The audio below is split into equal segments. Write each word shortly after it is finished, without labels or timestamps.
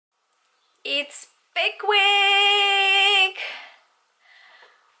It's big week!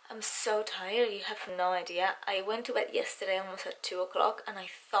 I'm so tired, you have no idea. I went to bed yesterday almost at 2 o'clock and I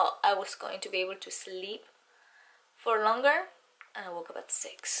thought I was going to be able to sleep for longer, and I woke up at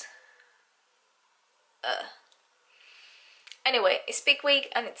 6. Anyway, it's big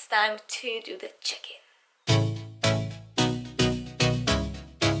week and it's time to do the check-in.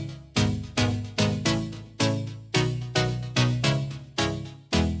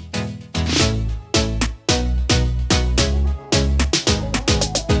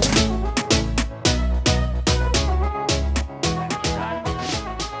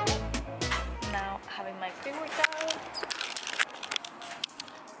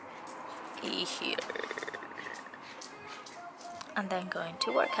 Here and then going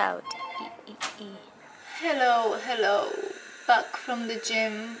to work out. Hello, back from the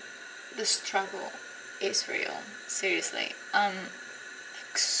gym. The struggle is real, seriously. I'm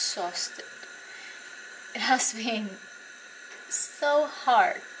exhausted. It has been so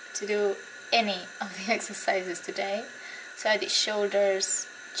hard to do any of the exercises today. So I did shoulders,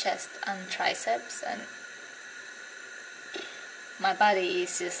 chest and triceps, and my body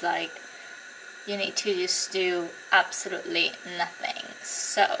is just like, you need to just do absolutely nothing.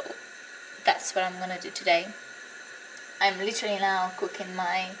 So that's what I'm gonna do today. I'm literally now cooking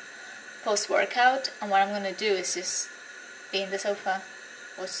my post-workout, and what I'm gonna do is just be in the sofa,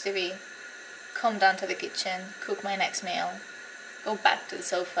 watch TV, come down to the kitchen, cook my next meal, go back to the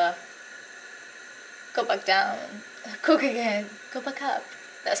sofa, go back down, cook again, go back up.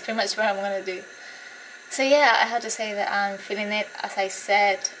 That's pretty much what I'm gonna do. So yeah, I have to say that I'm feeling it. As I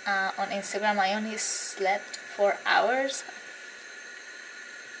said on Instagram, I only slept 4 hours.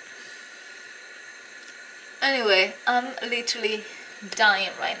 Anyway, I'm literally dying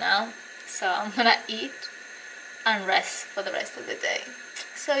right now. So I'm gonna eat and rest for the rest of the day.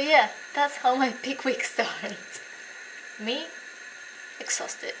 So yeah, that's how my peak week starts. Me,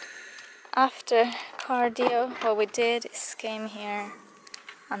 exhausted. After cardio, what we did is came here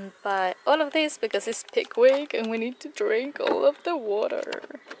and buy all of this because it's peak week and we need to drink all of the water.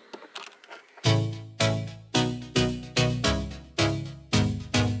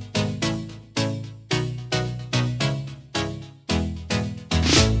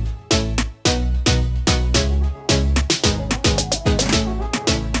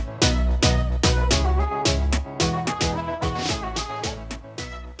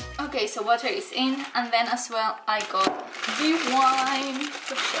 Okay, so water is in, and then as well I got the wine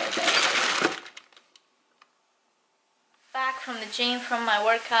to share that. Back from the gym, from my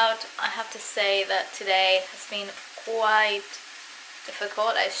workout, I have to say that today has been quite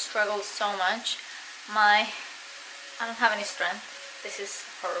difficult. I struggled so much. I don't have any strength. This is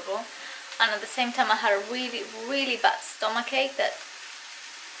horrible. And at the same time I had a really bad stomachache that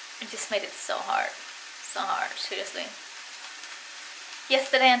it just made it so hard, seriously.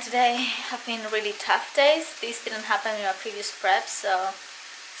 Yesterday and today have been really tough days. This didn't happen in my previous prep, so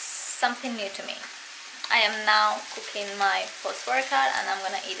something new to me. I am now cooking my post-workout and I'm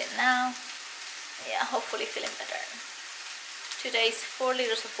gonna eat it now. Yeah, hopefully feeling better. Today is 4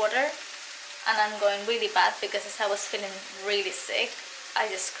 liters of water and I'm going really bad because as I was feeling really sick, I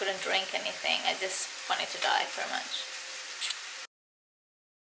just couldn't drink anything. I just wanted to die pretty much.